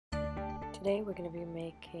Today we're going to be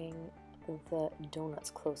making the Donuts'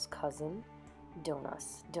 close cousin,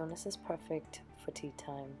 Donas. Donas is perfect for tea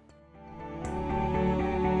time.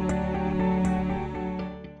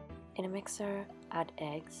 In a mixer, add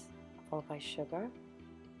eggs, followed by sugar.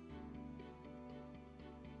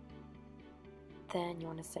 Then you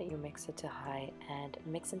want to set your mixer to high and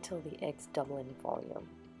mix until the eggs double in volume.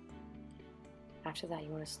 After that, you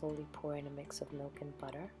want to slowly pour in a mix of milk and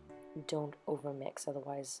butter. Don't overmix,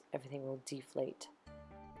 otherwise everything will deflate.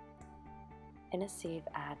 In a sieve,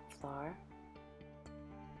 add flour,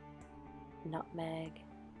 nutmeg,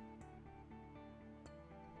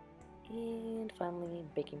 and finally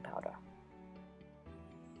baking powder.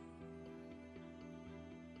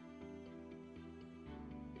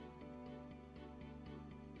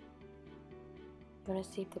 You want to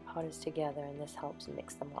sieve the powders together, and this helps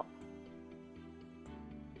mix them up.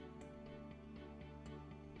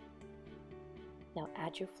 Now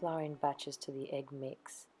add your flour in batches to the egg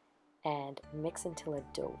mix and mix until a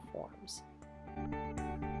dough forms.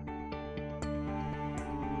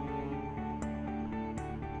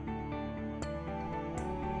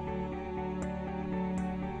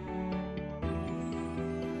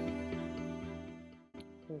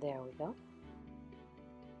 And there we go.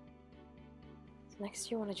 So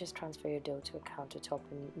next you want to just transfer your dough to a countertop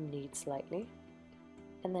and knead slightly,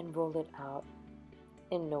 and then roll it out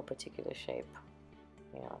in no particular shape.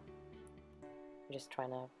 You know, I'm just trying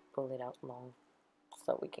to pull it out long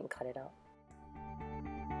so we can cut it out.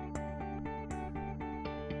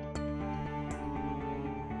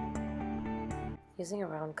 Using a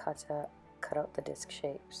round cutter, cut out the disc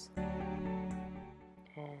shapes, and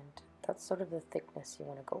that's sort of the thickness you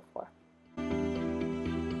want to go for.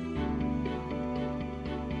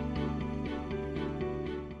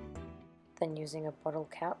 Then using a bottle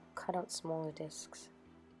cap, cut out smaller discs.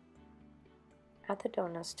 Add the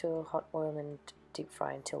donuts to hot oil and deep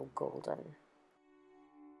fry until golden.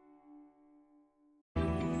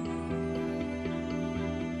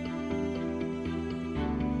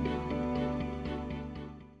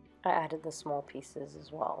 I added the small pieces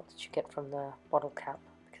as well that you get from the bottle cap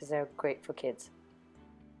because they're great for kids.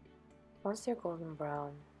 Once they're golden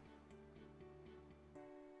brown,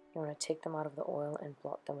 you want to take them out of the oil and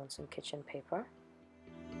blot them on some kitchen paper.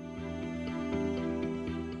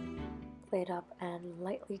 Plate up and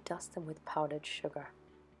lightly dust them with powdered sugar.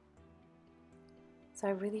 So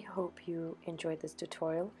I really hope you enjoyed this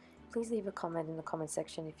tutorial. Please leave a comment in the comment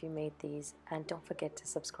section if you made these, and don't forget to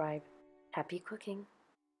subscribe. Happy cooking!